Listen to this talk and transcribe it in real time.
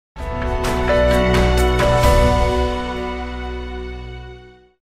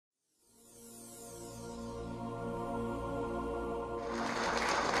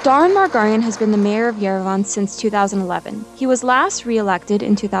Taron Margaryan has been the mayor of Yerevan since 2011. He was last re-elected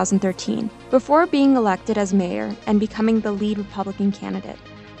in 2013, before being elected as mayor and becoming the lead Republican candidate.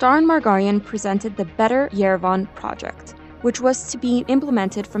 Taron Margaryan presented the Better Yerevan project, which was to be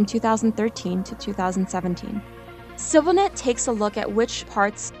implemented from 2013 to 2017. CivilNet takes a look at which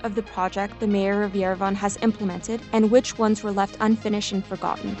parts of the project the Mayor of Yerevan has implemented and which ones were left unfinished and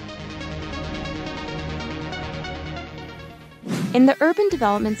forgotten. In the urban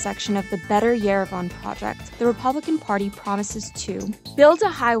development section of the Better Yerevan project, the Republican Party promises to build a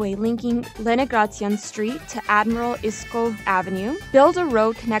highway linking Leningradsyan Street to Admiral Iskov Avenue, build a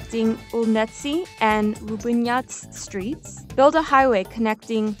road connecting Ulnetsy and Lubinyats Streets, build a highway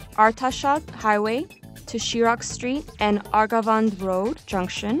connecting Artashat Highway to Shirok Street and Argavand Road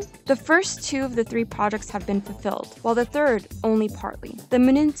Junction. The first two of the three projects have been fulfilled, while the third only partly. The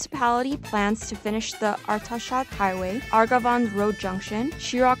municipality plans to finish the Artashat Highway, Argavand Road Junction,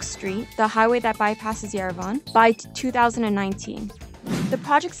 Shirok Street, the highway that bypasses Yerevan, by 2019. The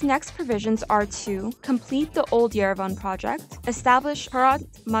project's next provisions are to complete the Old Yerevan project, establish Murat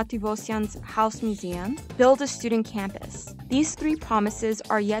Mativosyan's House Museum, build a student campus. These three promises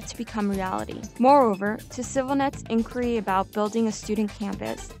are yet to become reality. Moreover, to CivilNet's inquiry about building a student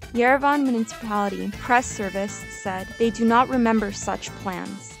campus, Yerevan Municipality Press Service said they do not remember such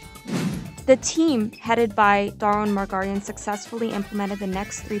plans. The team, headed by Taron Margaryan, successfully implemented the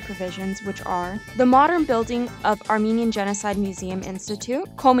next three provisions, which are the modern building of Armenian Genocide Museum Institute,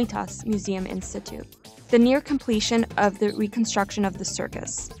 Komitas Museum Institute, the near completion of the reconstruction of the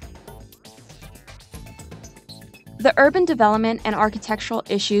circus. The urban development and architectural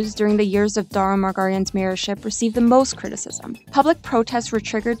issues during the years of Taron Margaryan's mayorship received the most criticism. Public protests were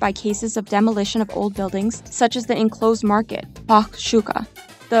triggered by cases of demolition of old buildings, such as the enclosed market, Shuka,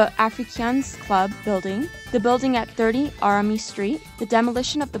 the Afrikaans Club building, the building at 30 Arami Street, the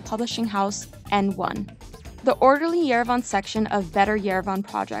demolition of the publishing house, N1. The orderly Yerevan section of Better Yerevan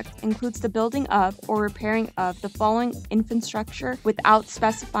project includes the building of or repairing of the following infrastructure without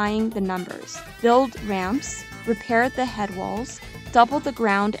specifying the numbers: build ramps, repair the head walls, double the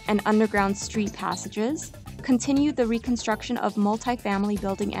ground and underground street passages, continue the reconstruction of multifamily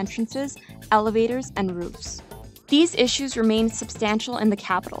building entrances, elevators, and roofs. These issues remain substantial in the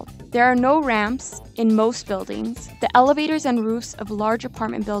capital. There are no ramps in most buildings. The elevators and roofs of large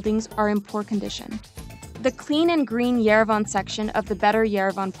apartment buildings are in poor condition. The Clean and Green Yerevan section of the Better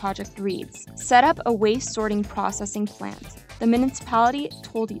Yerevan project reads, set up a waste sorting processing plant. The municipality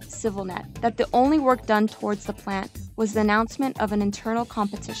told CivilNet that the only work done towards the plant was the announcement of an internal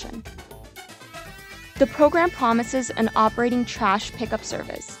competition. The program promises an operating trash pickup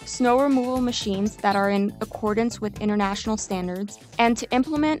service, snow removal machines that are in accordance with international standards, and to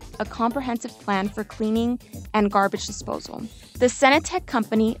implement a comprehensive plan for cleaning and garbage disposal. The Senatech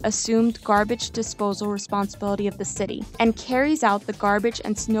company assumed garbage disposal responsibility of the city and carries out the garbage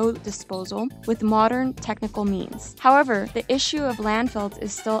and snow disposal with modern technical means. However, the issue of landfills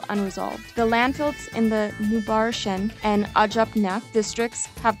is still unresolved. The landfills in the Nubarshan and Ajapnef districts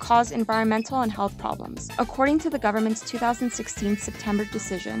have caused environmental and health problems. According to the government's 2016 September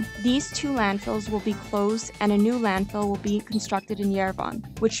decision, these two landfills will be closed and a new landfill will be constructed in Yerevan,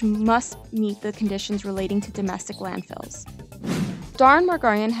 which must meet the conditions relating to domestic landfills. Taron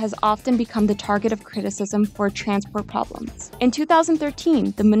Margaryan has often become the target of criticism for transport problems. In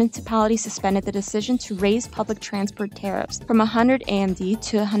 2013, the municipality suspended the decision to raise public transport tariffs from 100 AMD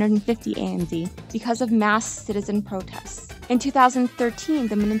to 150 AMD because of mass citizen protests. In 2013,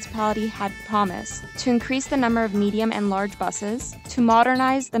 the municipality had promised to increase the number of medium and large buses, to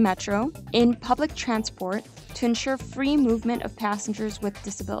modernize the metro, in public transport, to ensure free movement of passengers with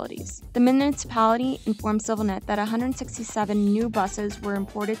disabilities. The municipality informed CivilNet that 167 new buses were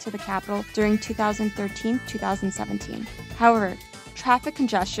imported to the capital during 2013-2017. However, traffic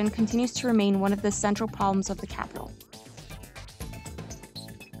congestion continues to remain one of the central problems of the capital.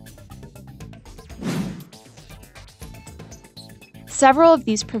 Several of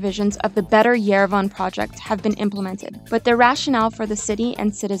these provisions of the Better Yerevan project have been implemented, but their rationale for the city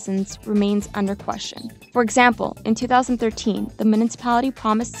and citizens remains under question. For example, in 2013, the municipality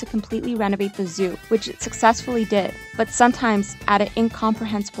promised to completely renovate the zoo, which it successfully did, but sometimes at an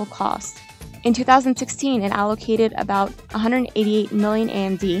incomprehensible cost. In 2016, it allocated about 188 million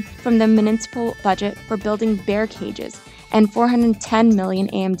AMD from the municipal budget for building bear cages and 410 million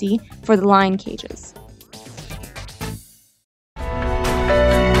AMD for the lion cages.